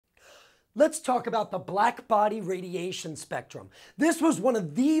Let's talk about the black-body radiation spectrum. This was one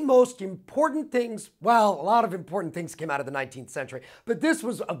of the most important things, well, a lot of important things came out of the 19th century, but this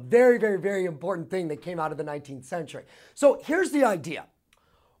was a very, very, very important thing that came out of the 19th century. So here's the idea.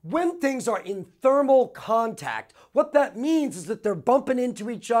 When things are in thermal contact, what that means is that they're bumping into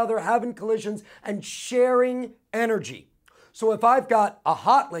each other, having collisions, and sharing energy. So if I've got a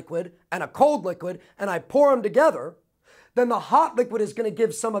hot liquid and a cold liquid, and I pour them together, then the hot liquid is going to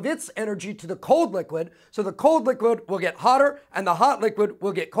give some of its energy to the cold liquid. So the cold liquid will get hotter and the hot liquid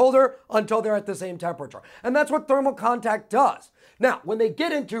will get colder until they're at the same temperature. And that's what thermal contact does. Now, when they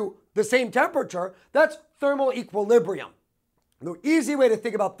get into the same temperature, that's thermal equilibrium. The easy way to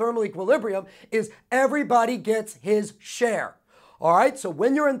think about thermal equilibrium is everybody gets his share. All right, so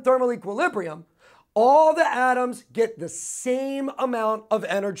when you're in thermal equilibrium, all the atoms get the same amount of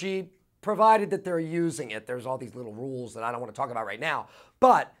energy provided that they're using it. There's all these little rules that I don't want to talk about right now,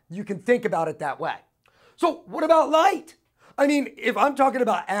 but you can think about it that way. So what about light? I mean, if I'm talking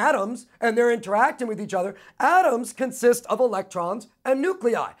about atoms and they're interacting with each other, atoms consist of electrons and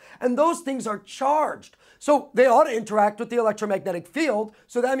nuclei, and those things are charged. So they ought to interact with the electromagnetic field,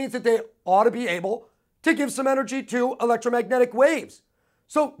 so that means that they ought to be able to give some energy to electromagnetic waves.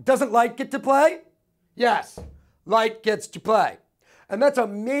 So doesn't light get to play? Yes, light gets to play. And that's a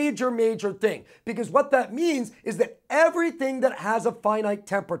major, major thing, because what that means is that everything that has a finite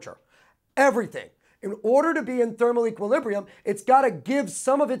temperature, everything, in order to be in thermal equilibrium, it's got to give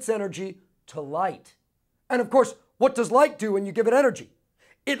some of its energy to light. And of course, what does light do when you give it energy?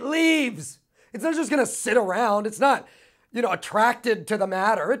 It leaves. It's not just going to sit around. It's not, attracted to the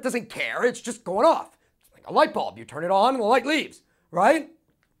matter. It doesn't care. It's just going off. It's like a light bulb. You turn it on and the light leaves, right?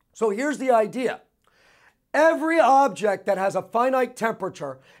 So here's the idea. Every object that has a finite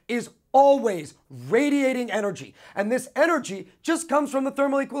temperature is always radiating energy. And this energy just comes from the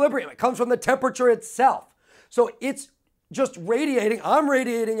thermal equilibrium. It comes from the temperature itself. So it's just radiating. I'm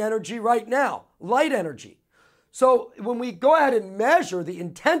radiating energy right now, light energy. So when we go ahead and measure the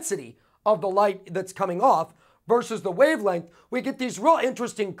intensity of the light that's coming off versus the wavelength, we get these real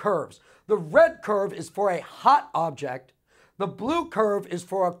interesting curves. The red curve is for a hot object. The blue curve is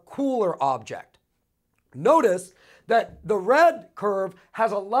for a cooler object. Notice that the red curve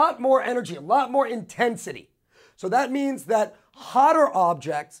has a lot more energy, a lot more intensity. So that means that hotter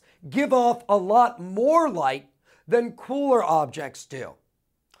objects give off a lot more light than cooler objects do.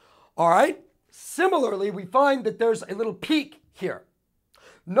 All right? Similarly, we find that there's a little peak here.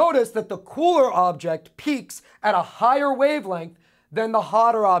 Notice that the cooler object peaks at a higher wavelength than the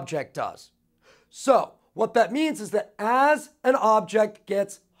hotter object does. So what that means is that as an object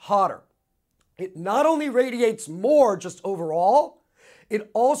gets hotter, it not only radiates more just overall,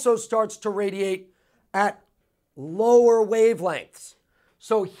 it also starts to radiate at lower wavelengths.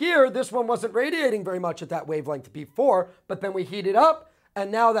 So here, this one wasn't radiating very much at that wavelength before, but then we heat it up,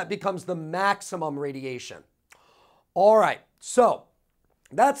 and now that becomes the maximum radiation. All right, so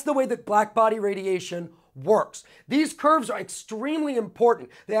that's the way that blackbody radiation works. These curves are extremely important.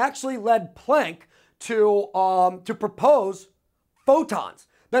 They actually led Planck to propose photons.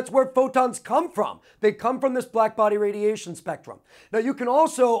 That's where photons come from. They come from this blackbody radiation spectrum. Now, you can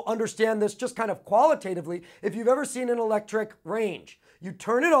also understand this just kind of qualitatively if you've ever seen an electric range. You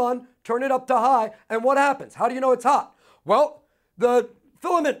turn it on, turn it up to high, and what happens? How do you know it's hot? Well, the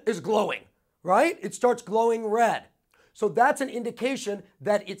filament is glowing, right? It starts glowing red. So that's an indication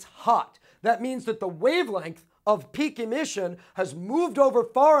that it's hot. That means that the wavelength of peak emission has moved over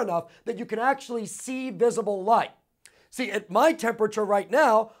far enough that you can actually see visible light. See, at my temperature right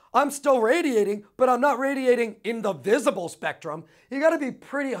now, I'm still radiating, but I'm not radiating in the visible spectrum. You got to be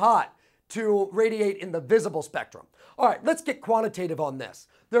pretty hot to radiate in the visible spectrum. All right, let's get quantitative on this.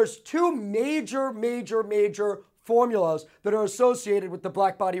 There's two major formulas that are associated with the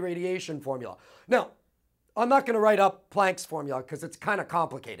blackbody radiation formula. Now, I'm not going to write up Planck's formula because it's kind of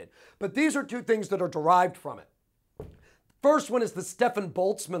complicated, but these are two things that are derived from it. First one is the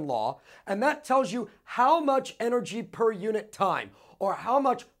Stefan-Boltzmann law, and that tells you how much energy per unit time, or how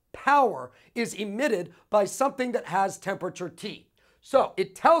much power is emitted by something that has temperature T. So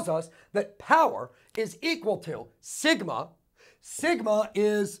it tells us that power is equal to sigma. Sigma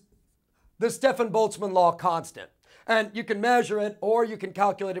is the Stefan-Boltzmann law constant. And you can measure it, or you can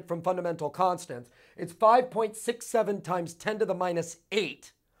calculate it from fundamental constants. It's 5.67 times 10 to the minus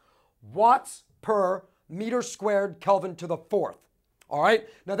 8 watts per meter squared Kelvin to the fourth. All right.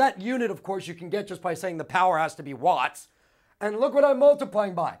 Now that unit, of course, you can get just by saying the power has to be watts. And look what I'm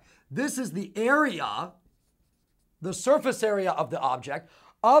multiplying by. This is the area, the surface area of the object.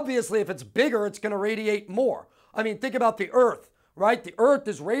 Obviously, if it's bigger, it's going to radiate more. I mean, think about the Earth. right? The Earth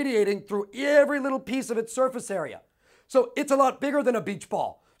is radiating through every little piece of its surface area. So it's a lot bigger than a beach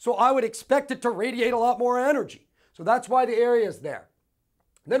ball. So I would expect it to radiate a lot more energy. So that's why the area is there.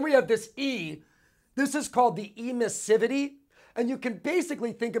 Then we have this E. This is called the emissivity. And you can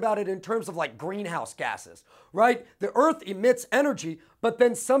basically think about it in terms of like greenhouse gases, right? The Earth emits energy, but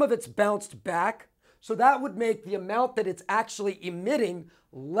then some of it's bounced back. So that would make the amount that it's actually emitting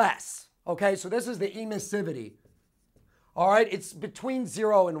less. Okay, so this is the emissivity. All right, it's between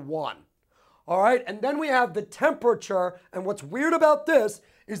 0 and 1. All right, and then we have the temperature. And what's weird about this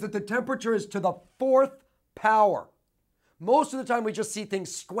is that the temperature is to the 4th power. Most of the time we just see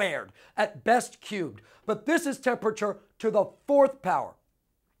things squared, at best cubed. But this is temperature to the 4th power.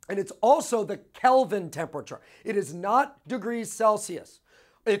 And it's also the Kelvin temperature. It is not degrees Celsius.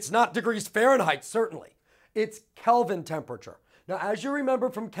 It's not degrees Fahrenheit, certainly. It's Kelvin temperature. Now, as you remember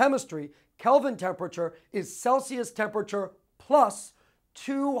from chemistry, Kelvin temperature is Celsius temperature plus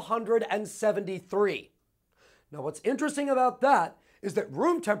 273. Now, what's interesting about that is that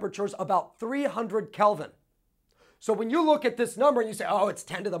room temperature is about 300 Kelvin. So when you look at this number and you say, oh, it's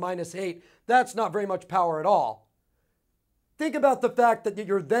 10 to the minus 8, that's not very much power at all. Think about the fact that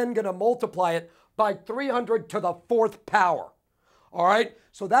you're then going to multiply it by 300 to the 4th power. All right,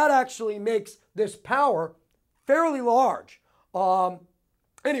 so that actually makes this power fairly large.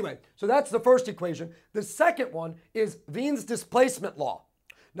 Anyway, so that's the first equation. The second one is Wien's displacement law.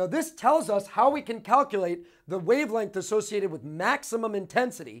 Now this tells us how we can calculate the wavelength associated with maximum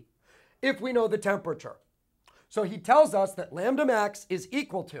intensity if we know the temperature. So he tells us that lambda max is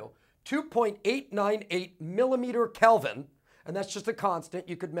equal to 2.898 millimeter Kelvin, and that's just a constant.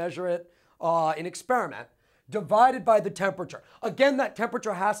 You could measure it in experiment, divided by the temperature. Again, that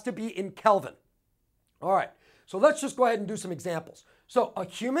temperature has to be in Kelvin. All right, so let's just go ahead and do some examples. So a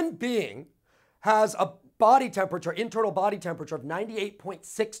human being has a body temperature, internal body temperature of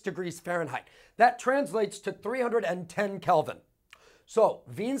 98.6 degrees Fahrenheit. That translates to 310 Kelvin. So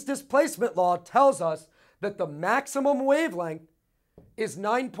Wien's displacement law tells us that the maximum wavelength is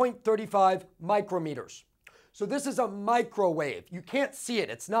 9.35 micrometers. So this is a microwave. You can't see it.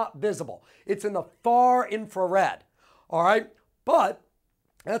 It's not visible. It's in the far infrared. All right? But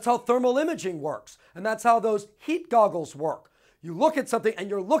that's how thermal imaging works. And that's how those heat goggles work. You look at something and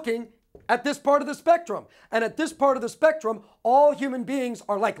you're looking at this part of the spectrum. And at this part of the spectrum, all human beings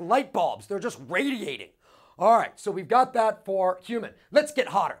are like light bulbs. They're just radiating. All right, so we've got that for human. Let's get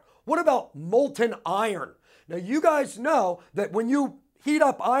hotter. What about molten iron? Now, you guys know that when you heat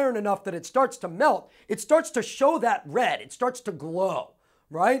up iron enough that it starts to melt, it starts to show that red. It starts to glow,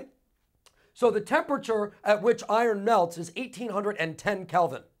 right? So the temperature at which iron melts is 1810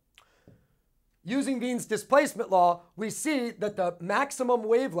 Kelvin. Using Wien's displacement law, we see that the maximum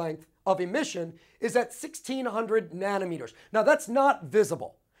wavelength of emission is at 1600 nanometers. Now, that's not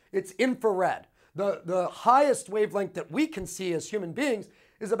visible. It's infrared. The highest wavelength that we can see as human beings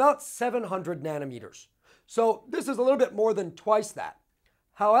is about 700 nanometers. So this is a little bit more than twice that.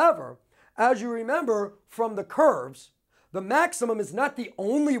 However, as you remember from the curves, the maximum is not the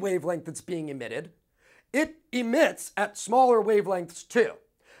only wavelength that's being emitted. It emits at smaller wavelengths too.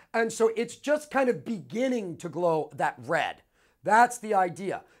 And so it's just kind of beginning to glow that red. That's the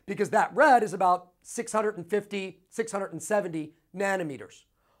idea, because that red is about 650, 670 nanometers.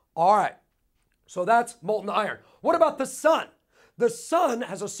 All right, so that's molten iron. What about the sun? The sun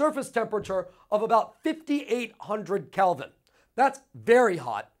has a surface temperature of about 5,800 Kelvin. That's very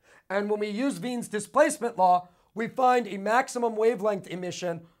hot. And when we use Wien's displacement law, we find a maximum wavelength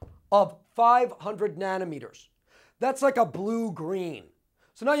emission of 500 nanometers. That's like a blue-green.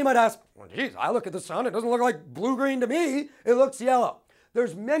 So now you might ask, well, geez, I look at the sun, it doesn't look like blue-green to me, it looks yellow.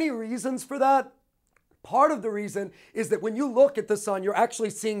 There's many reasons for that. Part of the reason is that when you look at the sun, you're actually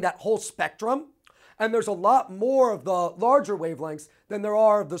seeing that whole spectrum. And there's a lot more of the larger wavelengths than there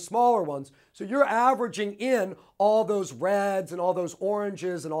are of the smaller ones. So you're averaging in all those reds and all those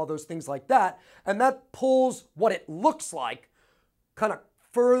oranges and all those things like that. And that pulls what it looks like kind of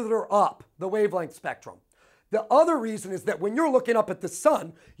further up the wavelength spectrum. The other reason is that when you're looking up at the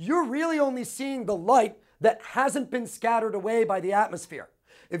sun, you're really only seeing the light that hasn't been scattered away by the atmosphere.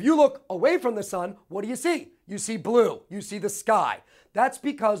 If you look away from the sun, what do you see? You see blue, you see the sky. That's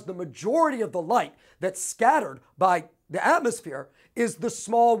because the majority of the light that's scattered by the atmosphere is the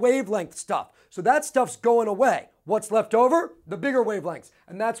small wavelength stuff. So that stuff's going away. What's left over? The bigger wavelengths.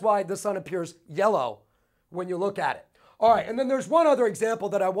 And that's why the sun appears yellow when you look at it. All right, and then there's one other example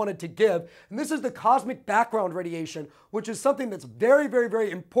that I wanted to give, and this is the cosmic background radiation, which is something that's very, very, very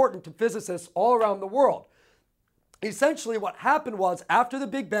important to physicists all around the world. Essentially, what happened was, after the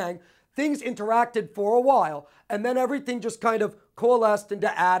Big Bang, things interacted for a while, and then everything just kind of coalesced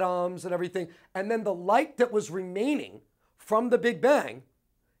into atoms and everything. And then the light that was remaining from the Big Bang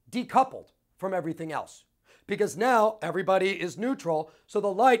decoupled from everything else. Because now everybody is neutral, so the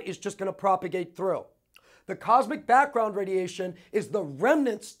light is just going to propagate through. The cosmic background radiation is the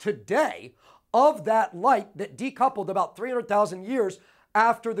remnants today of that light that decoupled about 300,000 years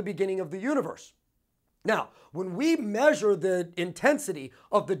after the beginning of the universe. Now, when we measure the intensity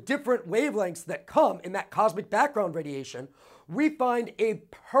of the different wavelengths that come in that cosmic background radiation, we find a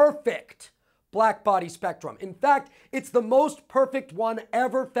perfect black-body spectrum. In fact, it's the most perfect one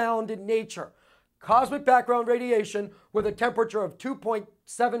ever found in nature. Cosmic background radiation with a temperature of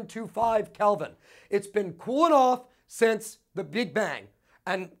 2.725 Kelvin. It's been cooling off since the Big Bang,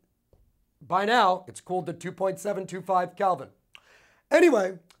 and by now it's cooled to 2.725 Kelvin.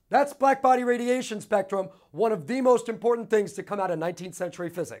 Anyway, that's black-body radiation spectrum, one of the most important things to come out of 19th century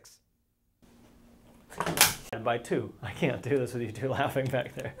physics. And by 2. I can't do this with you two laughing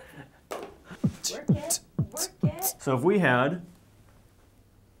back there. Work it. Work it. So if we had,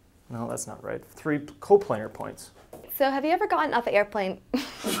 no, that's not right, 3 coplanar points. So have you ever gotten off an airplane?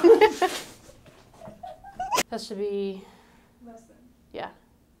 That should be less than. Yeah.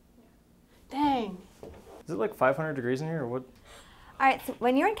 Dang. Is it like 500 degrees in here or what? All right, so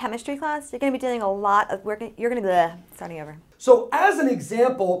when you're in chemistry class, you're going to be doing a lot of work. You're going to be starting over. So as an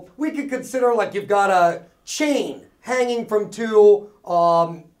example, we could consider like you've got a chain hanging from two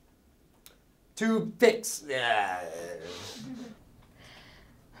fixed.